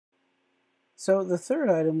So the third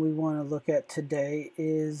item we want to look at today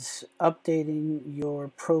is updating your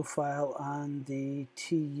profile on the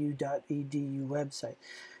tu.edu website.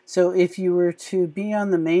 So if you were to be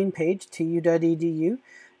on the main page, tu.edu,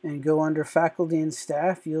 and go under faculty and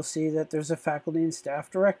staff, you'll see that there's a faculty and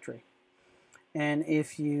staff directory. And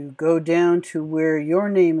if you go down to where your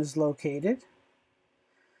name is located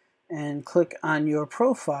and click on your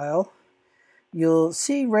profile, you'll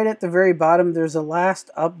see right at the very bottom there's a last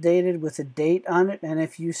updated with a date on it, and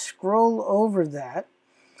if you scroll over that,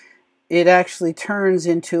 it actually turns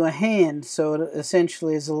into a hand, so it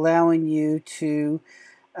essentially is allowing you to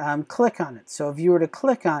click on it. So if you were to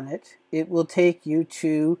click on it, it will take you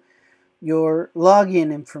to your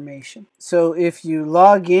login information. So if you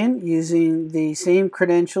log in using the same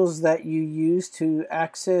credentials that you use to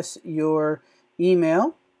access your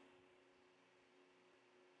email,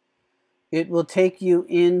 it will take you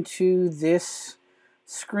into this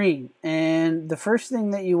screen. And the first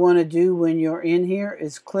thing that you want to do when you're in here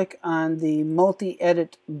is click on the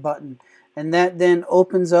multi-edit button. And that then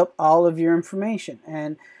opens up all of your information.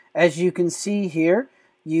 And as you can see here,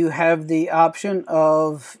 you have the option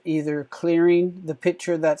of either clearing the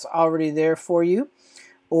picture that's already there for you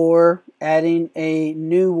or adding a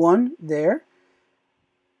new one there.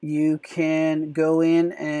 You can go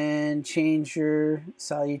in and change your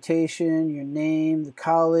salutation, your name, the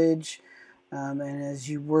college, and as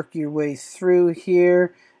you work your way through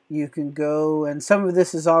here, you can go, and some of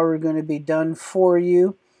this is already going to be done for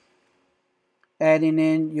you. Adding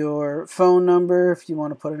in your phone number, if you want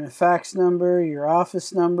to put in a fax number, your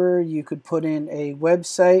office number, you could put in a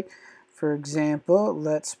website. For example,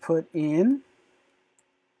 let's put in :/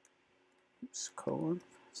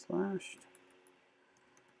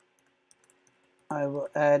 I will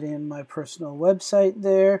add in my personal website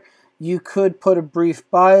there. You could put a brief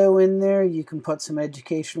bio in there. You can put some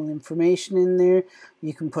educational information in there.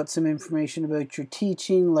 You can put some information about your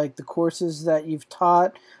teaching, like the courses that you've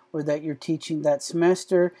taught or that you're teaching that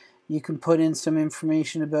semester. You can put in some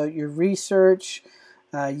information about your research.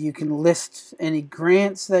 You can list any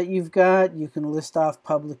grants that you've got. You can list off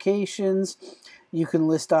publications. You can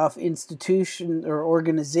list off institutions or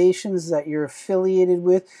organizations that you're affiliated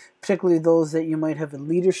with, particularly those that you might have a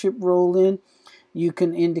leadership role in. You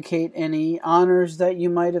can indicate any honors that you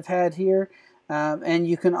might have had here. And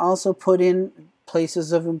you can also put in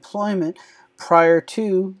places of employment prior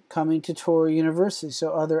to coming to Touro University,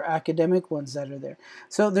 so other academic ones that are there.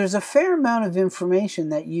 So there's a fair amount of information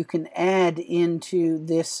that you can add into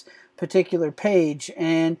this particular page,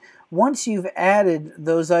 and once you've added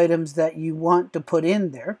those items that you want to put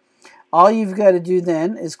in there, all you've got to do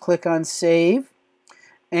then is click on Save,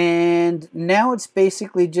 and now it's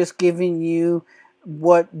basically just giving you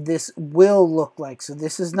what this will look like. So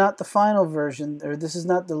this is not the final version, or this is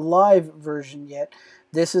not the live version yet.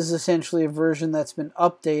 This is essentially a version that's been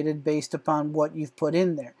updated based upon what you've put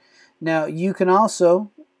in there. Now you can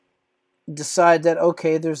also decide that,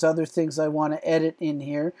 okay, there's other things I want to edit in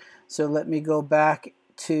here. So let me go back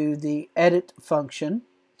to the edit function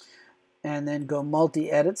and then go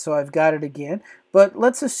multi-edit, so I've got it again. But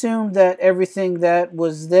let's assume that everything that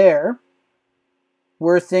was there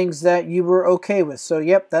were things that you were okay with. So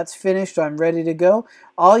yep, that's finished, I'm ready to go.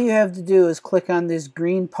 All you have to do is click on this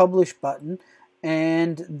green publish button,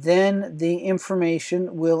 and then the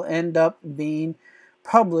information will end up being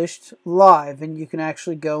published live, and you can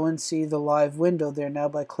actually go and see the live window there now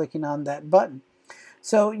by clicking on that button.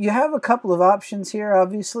 So you have a couple of options here.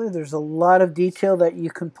 Obviously, there's a lot of detail that you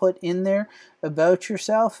can put in there about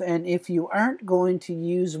yourself, and if you aren't going to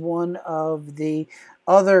use one of the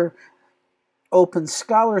other open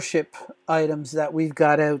scholarship items that we've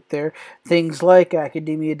got out there, things like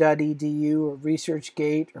academia.edu or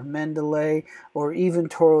ResearchGate or Mendeley or even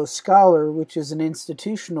Touro Scholar, which is an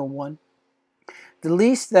institutional one, the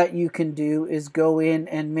least that you can do is go in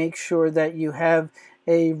and make sure that you have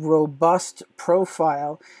a robust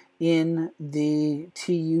profile in the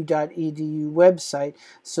tu.edu website,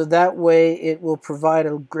 so that way it will provide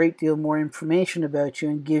a great deal more information about you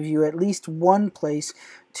and give you at least one place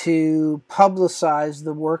to publicize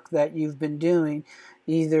the work that you've been doing,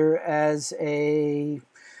 either as a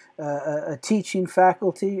teaching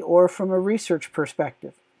faculty or from a research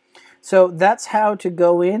perspective. So that's how to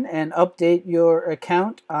go in and update your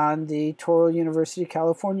account on the Touro University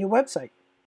California website.